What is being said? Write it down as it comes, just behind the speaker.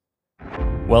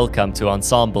Welcome to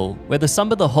Ensemble, where the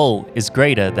sum of the whole is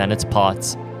greater than its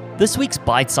parts. This week's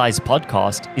bite-sized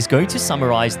podcast is going to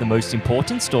summarize the most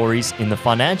important stories in the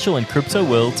financial and crypto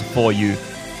worlds for you.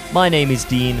 My name is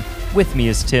Dean, with me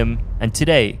is Tim, and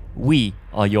today we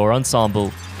are your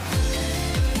ensemble.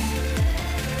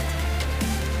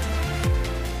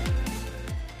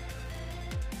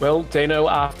 Well, Dino,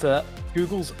 after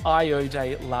Google's I.O.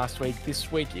 day last week,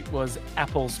 this week it was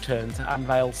Apple's turn to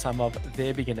unveil some of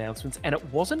their big announcements. And it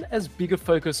wasn't as big a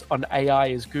focus on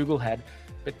AI as Google had.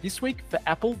 But this week for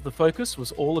Apple, the focus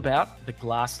was all about the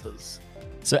glasses.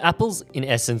 So Apple's in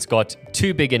essence got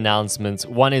two big announcements.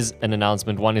 One is an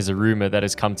announcement, one is a rumor that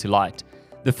has come to light.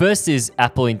 The first is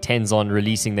Apple intends on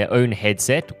releasing their own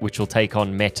headset, which will take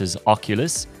on Meta's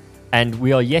Oculus. And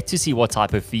we are yet to see what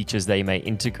type of features they may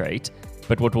integrate.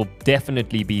 But what will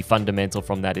definitely be fundamental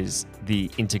from that is the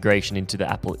integration into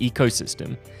the Apple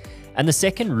ecosystem. And the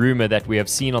second rumor that we have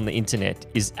seen on the internet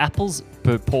is Apple's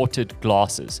purported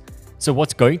glasses. So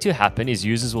what's going to happen is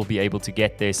users will be able to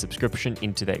get their subscription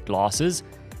into their glasses,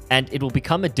 and it will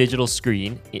become a digital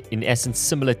screen, in essence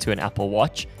similar to an Apple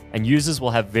Watch, and users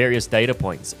will have various data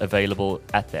points available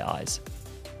at their eyes.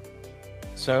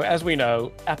 So as we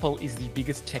know, Apple is the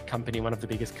biggest tech company, one of the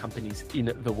biggest companies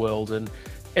in the world, and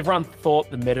everyone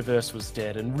thought the metaverse was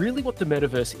dead. And really what the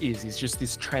metaverse is just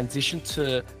this transition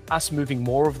to us moving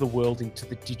more of the world into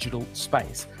the digital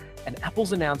space. And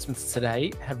Apple's announcements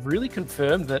today have really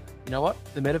confirmed that, you know what,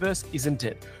 the metaverse isn't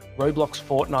dead. Roblox,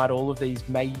 Fortnite, all of these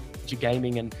major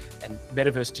gaming and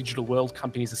metaverse digital world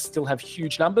companies still have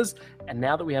huge numbers. And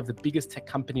now that we have the biggest tech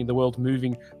company in the world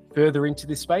moving further into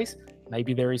this space,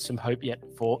 maybe there is some hope yet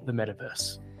for the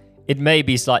metaverse. It may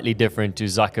be slightly different to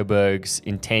Zuckerberg's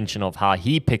intention of how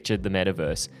he pictured the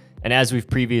metaverse. And as we've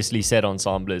previously said,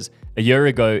 Ensemblers, a year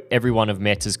ago, every one of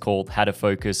Meta's call had a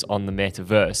focus on the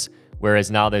metaverse,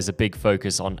 whereas now there's a big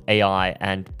focus on AI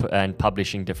and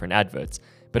publishing different adverts.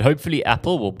 But hopefully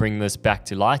Apple will bring this back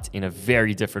to light in a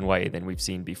very different way than we've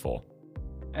seen before.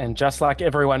 And just like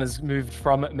everyone has moved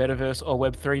from Metaverse or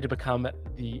Web3 to become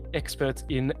the experts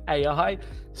in AI,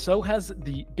 so has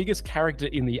the biggest character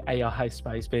in the AI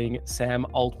space being Sam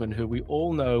Altman, who we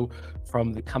all know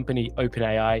from the company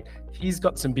OpenAI. He's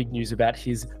got some big news about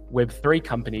his Web3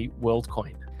 company,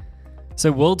 WorldCoin.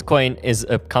 So WorldCoin is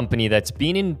a company that's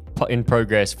been in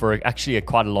progress for actually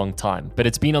quite a long time, but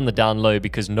it's been on the down low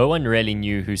because no one really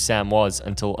knew who Sam was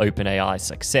until OpenAI's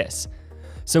success.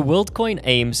 So WorldCoin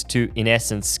aims to, in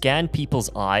essence, scan people's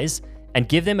eyes and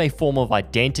give them a form of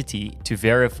identity to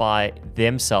verify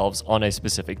themselves on a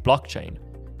specific blockchain.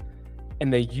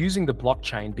 And they're using the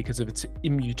blockchain because of its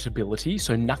immutability,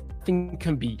 so nothing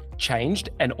can be changed,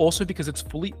 and also because it's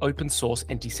fully open source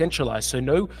and decentralized, so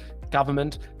no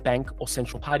government, bank, or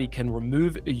central party can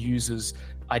remove a user's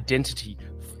identity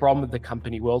from the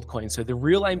company WorldCoin. So the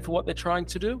real aim for what they're trying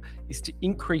to do is to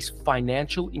increase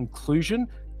financial inclusion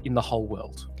in the whole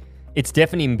world. It's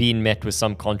definitely been met with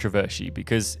some controversy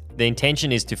because the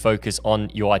intention is to focus on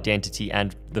your identity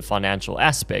and the financial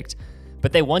aspect,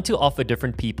 but they want to offer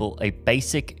different people a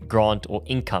basic grant or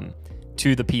income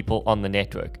to the people on the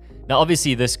network. Now,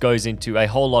 obviously, this goes into a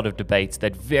whole lot of debates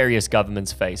that various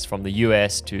governments face, from the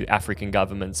US to African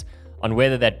governments, on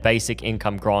whether that basic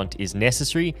income grant is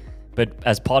necessary. But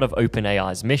as part of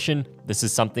OpenAI's mission, this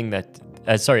is something that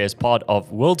as part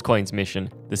of WorldCoin's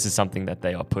mission, this is something that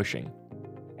they are pushing.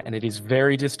 And it is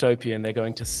very dystopian. They're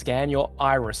going to scan your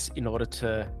iris in order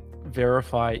to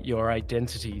verify your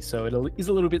identity. So it is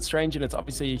a little bit strange, and it's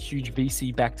obviously a huge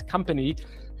VC-backed company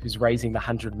who's raising the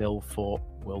 $100 million for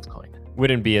WorldCoin.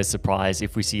 Wouldn't be a surprise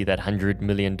if we see that $100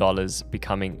 million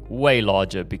becoming way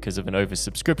larger because of an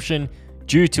oversubscription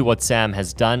due to what Sam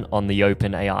has done on the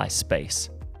OpenAI space.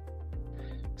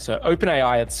 So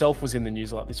OpenAI itself was in the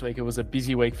news a lot this week. It was a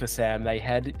busy week for Sam. They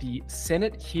had the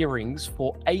Senate hearings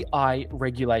for AI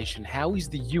regulation. How is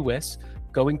the US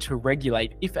going to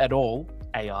regulate, if at all,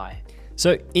 AI?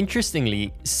 So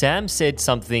interestingly, Sam said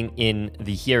something in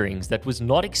the hearings that was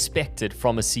not expected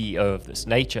from a CEO of this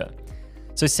nature.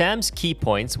 So Sam's key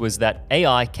points was that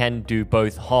AI can do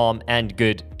both harm and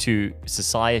good to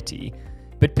society.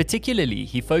 But particularly,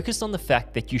 he focused on the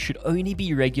fact that you should only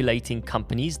be regulating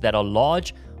companies that are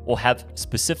large or have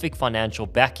specific financial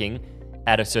backing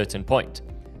at a certain point.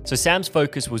 So Sam's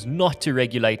focus was not to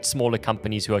regulate smaller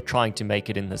companies who are trying to make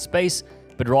it in the space,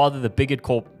 but rather the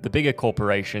bigger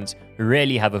corporations who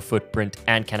really have a footprint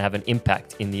and can have an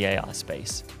impact in the AI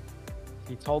space.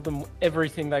 He told them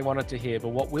everything they wanted to hear, but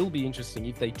what will be interesting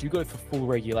if they do go for full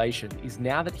regulation is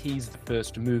now that he's the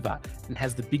first mover and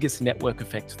has the biggest network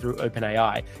effect through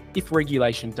OpenAI, if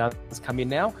regulation does come in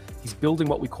now, he's building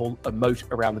what we call a moat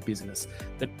around the business,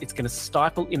 that it's going to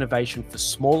stifle innovation for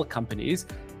smaller companies.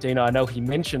 Dina, I know he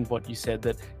mentioned what you said,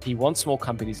 that he wants small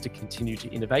companies to continue to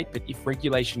innovate, but if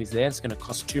regulation is there, it's going to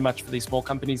cost too much for these small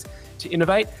companies to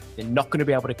innovate. They're not going to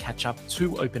be able to catch up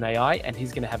to OpenAI, and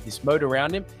he's going to have this moat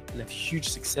around him and have huge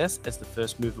success as the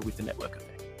first mover with the network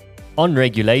effect. On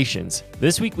regulations,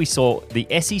 this week we saw the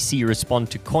SEC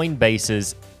respond to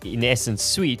Coinbase's, in essence,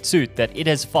 suit that it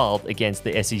has filed against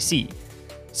the SEC.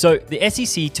 So the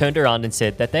SEC turned around and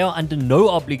said that they are under no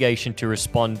obligation to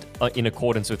respond in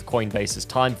accordance with Coinbase's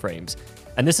timeframes.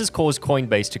 And this has caused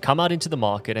Coinbase to come out into the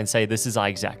market and say this is our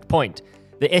exact point.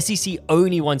 The SEC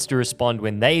only wants to respond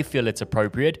when they feel it's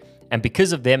appropriate, and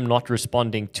because of them not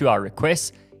responding to our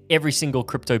requests, every single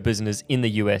crypto business in the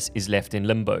US is left in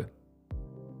limbo.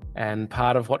 And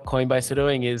part of what Coinbase are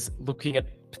doing is looking at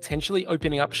potentially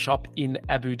opening up shop in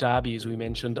Abu Dhabi, as we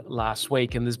mentioned last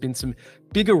week. And there's been some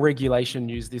bigger regulation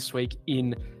news this week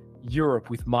in Europe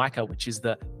with MiCA, which is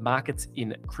the Markets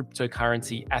in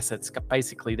Cryptocurrency Assets,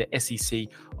 basically the SEC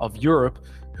of Europe,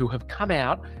 who have come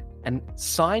out and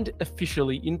signed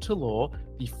officially into law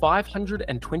the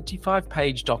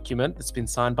 525-page document that's been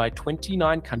signed by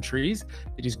 29 countries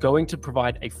that is going to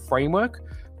provide a framework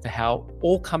for how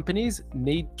all companies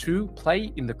need to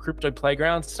play in the crypto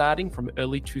playground starting from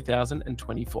early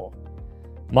 2024.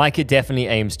 MiCA definitely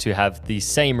aims to have the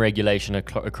same regulation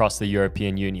across the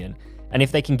European Union. And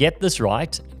if they can get this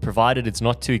right, provided it's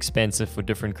not too expensive for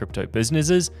different crypto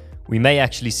businesses, we may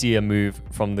actually see a move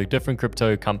from the different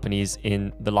crypto companies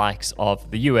in the likes of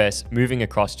the US moving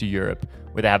across to Europe,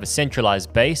 where they have a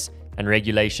centralized base and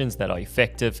regulations that are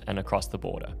effective and across the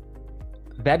border.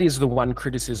 That is the one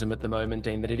criticism at the moment,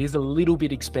 Dean, that it is a little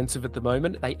bit expensive at the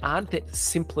moment. They aren't the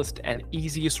simplest and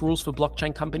easiest rules for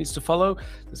blockchain companies to follow.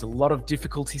 There's a lot of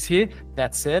difficulties here.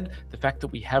 That said, the fact that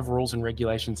we have rules and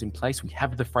regulations in place, we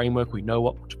have the framework, we know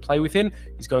what to play within,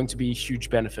 is going to be a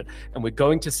huge benefit. And we're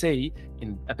going to see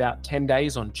in about 10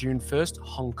 days on June 1st,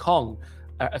 Hong Kong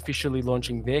officially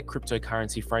launching their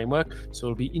cryptocurrency framework. So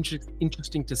it'll be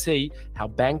interesting to see how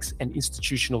banks and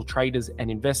institutional traders and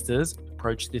investors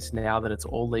approach this now that it's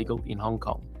all legal in Hong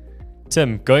Kong.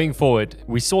 Tim, going forward,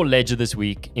 we saw Ledger this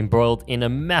week embroiled in a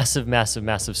massive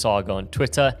saga on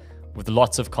Twitter with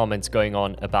lots of comments going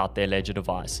on about their Ledger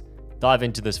device. Dive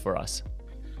into this for us.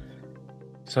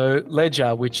 So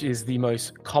Ledger, which is the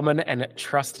most common and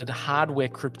trusted hardware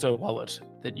crypto wallet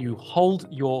that you hold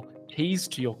your keys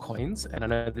to your coins, and I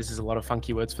know this is a lot of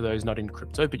funky words for those not in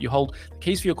crypto, but you hold the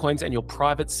keys for your coins and your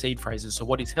private seed phrases. So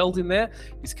what is held in there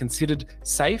is considered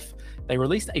safe. They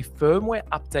released a firmware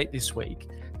update this week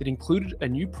that included a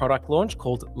new product launch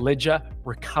called Ledger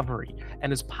Recovery.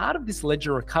 And as part of this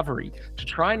Ledger Recovery, to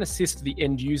try and assist the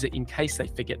end user in case they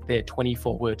forget their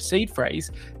 24-word seed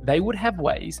phrase, they would have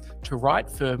ways to write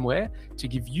firmware to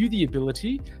give you the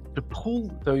ability to pull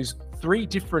those three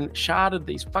different sharded,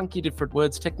 these funky different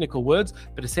words, technical words,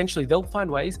 but essentially they'll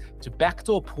find ways to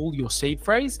backdoor pull your seed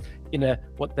phrase in a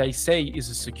what they say is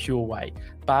a secure way.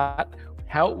 But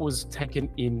how it was taken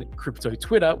in crypto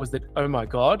Twitter was that, oh my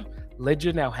God,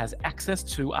 Ledger now has access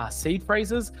to our seed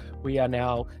phrases. We are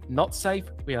now not safe,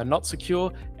 we are not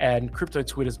secure, and crypto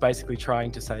Twitter is basically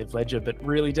trying to save Ledger. But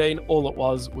really, Dean, all it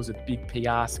was a big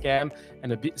PR scam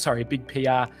and a big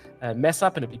PR mess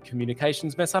up and a big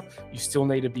communications mess up. You still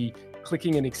need to be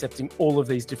clicking and accepting all of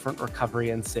these different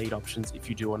recovery and seed options if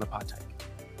you do want to partake.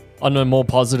 On a more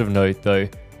positive note though,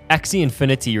 Axie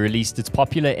Infinity released its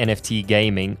popular NFT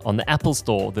gaming on the Apple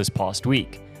Store this past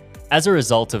week. As a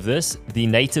result of this, the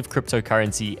native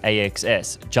cryptocurrency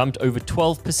AXS jumped over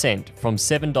 12% from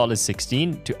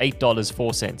 $7.16 to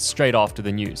 $8.04 straight after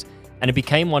the news, and it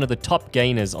became one of the top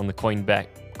gainers on the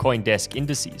CoinDesk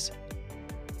indices.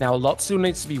 Now, a lot still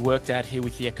needs to be worked out here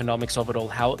with the economics of it all,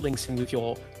 how it links in with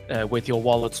your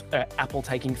wallets, Apple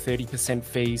taking 30%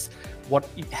 fees.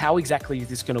 How exactly is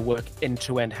this going to work end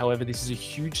to end? However, this is a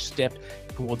huge step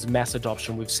towards mass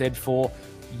adoption. We've said for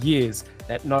years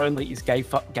that not only is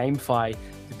GameFi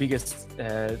the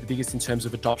biggest in terms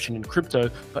of adoption in crypto,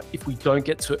 but if we don't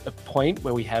get to a point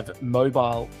where we have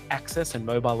mobile access and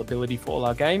mobile ability for all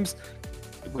our games,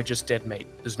 we're just dead meat.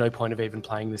 There's no point of even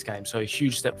playing this game. So a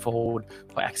huge step forward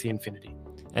for Axie Infinity.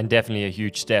 And definitely a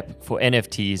huge step for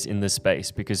NFTs in this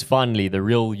space, because finally the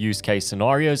real use case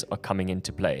scenarios are coming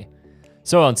into play.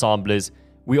 So Ensemblers,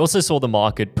 we also saw the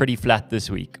market pretty flat this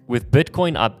week, with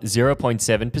Bitcoin up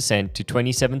 0.7% to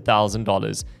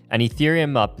 $27,000 and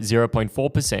Ethereum up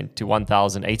 0.4% to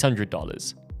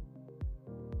 $1,800.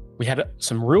 We had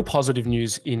some real positive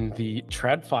news in the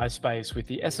TradFi space with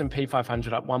the S&P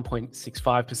 500 up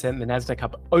 1.65%, the Nasdaq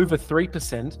up over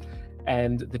 3%,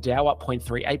 and the Dow up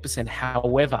 0.38%.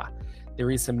 However, there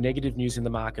is some negative news in the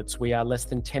markets. We are less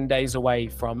than 10 days away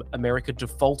from America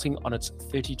defaulting on its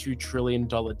 $32 trillion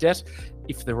debt.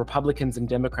 If the Republicans and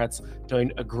Democrats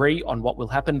don't agree on what will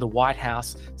happen, the White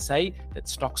House say that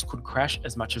stocks could crash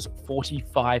as much as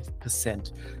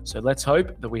 45%. So let's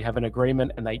hope that we have an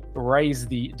agreement and they raise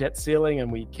the debt ceiling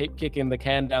and we keep kicking the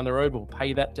can down the road. We'll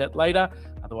pay that debt later.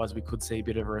 Otherwise, we could see a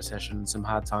bit of a recession and some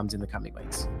hard times in the coming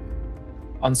weeks.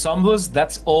 Ensemblers,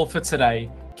 that's all for today.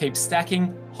 Keep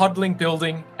stacking, hodling,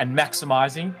 building, and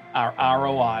maximizing our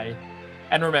ROI.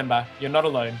 And remember, you're not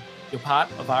alone. You're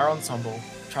part of our ensemble,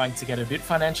 trying to get a bit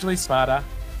financially smarter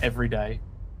every day.